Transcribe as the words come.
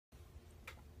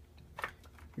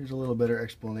Here's a little better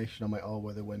explanation on my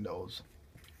all-weather windows.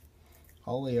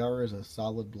 All they are is a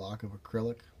solid block of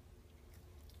acrylic.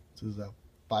 This is a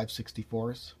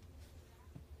 5/64.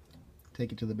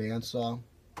 Take it to the bandsaw,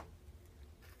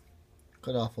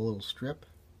 cut off a little strip.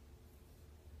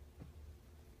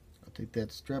 I'll take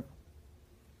that strip,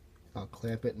 I'll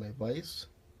clamp it in my vise,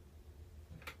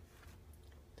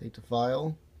 take the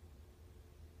file,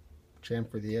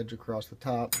 chamfer the edge across the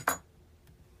top.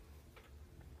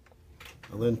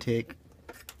 I'll then take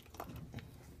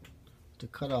the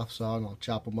cutoff saw and I'll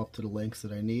chop them up to the lengths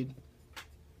that I need.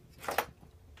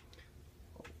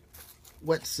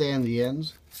 Wet sand the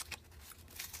ends,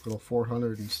 little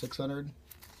 400 and 600.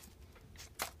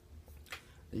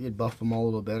 You could buff them all a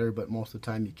little better, but most of the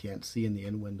time you can't see in the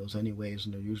end windows anyways,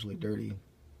 and they're usually dirty.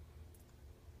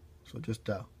 So just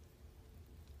a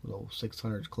little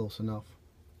 600 is close enough.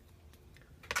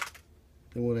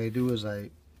 Then what I do is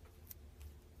I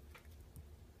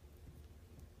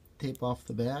tape off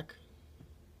the back.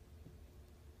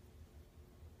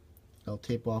 I'll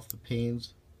tape off the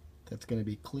panes that's going to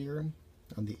be clear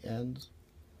on the ends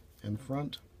and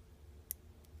front.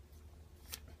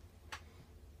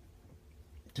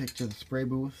 Take to the spray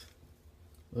booth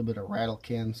a little bit of rattle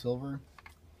can silver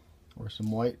or some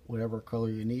white, whatever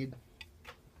color you need.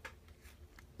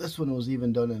 This one was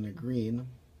even done in a green.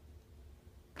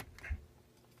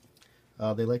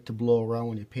 They like to blow around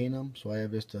when you paint them, so I have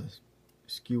just a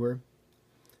skewer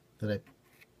that I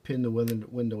pin the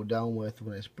window down with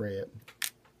when I spray it.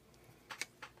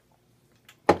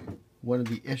 One of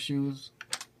the issues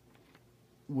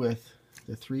with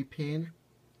the 3-pane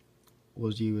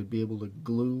was you would be able to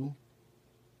glue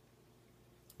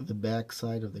the back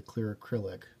side of the clear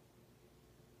acrylic.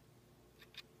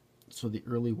 So the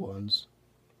early ones,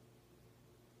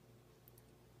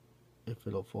 if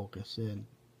it'll focus in,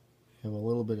 have a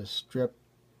little bit of strip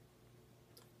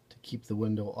to keep the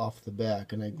window off the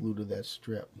back, and I glue to that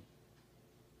strip.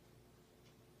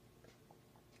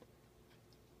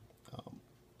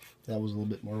 That was a little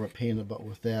bit more of a pain about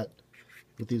with that.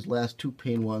 With these last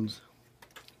 2-pane ones,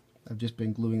 I've just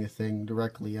been gluing the thing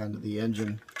directly onto the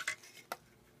engine.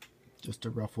 Just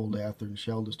a rough old Athearn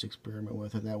shell just to experiment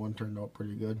with, and that one turned out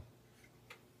pretty good.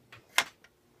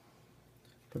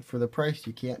 But for the price,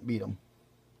 you can't beat them.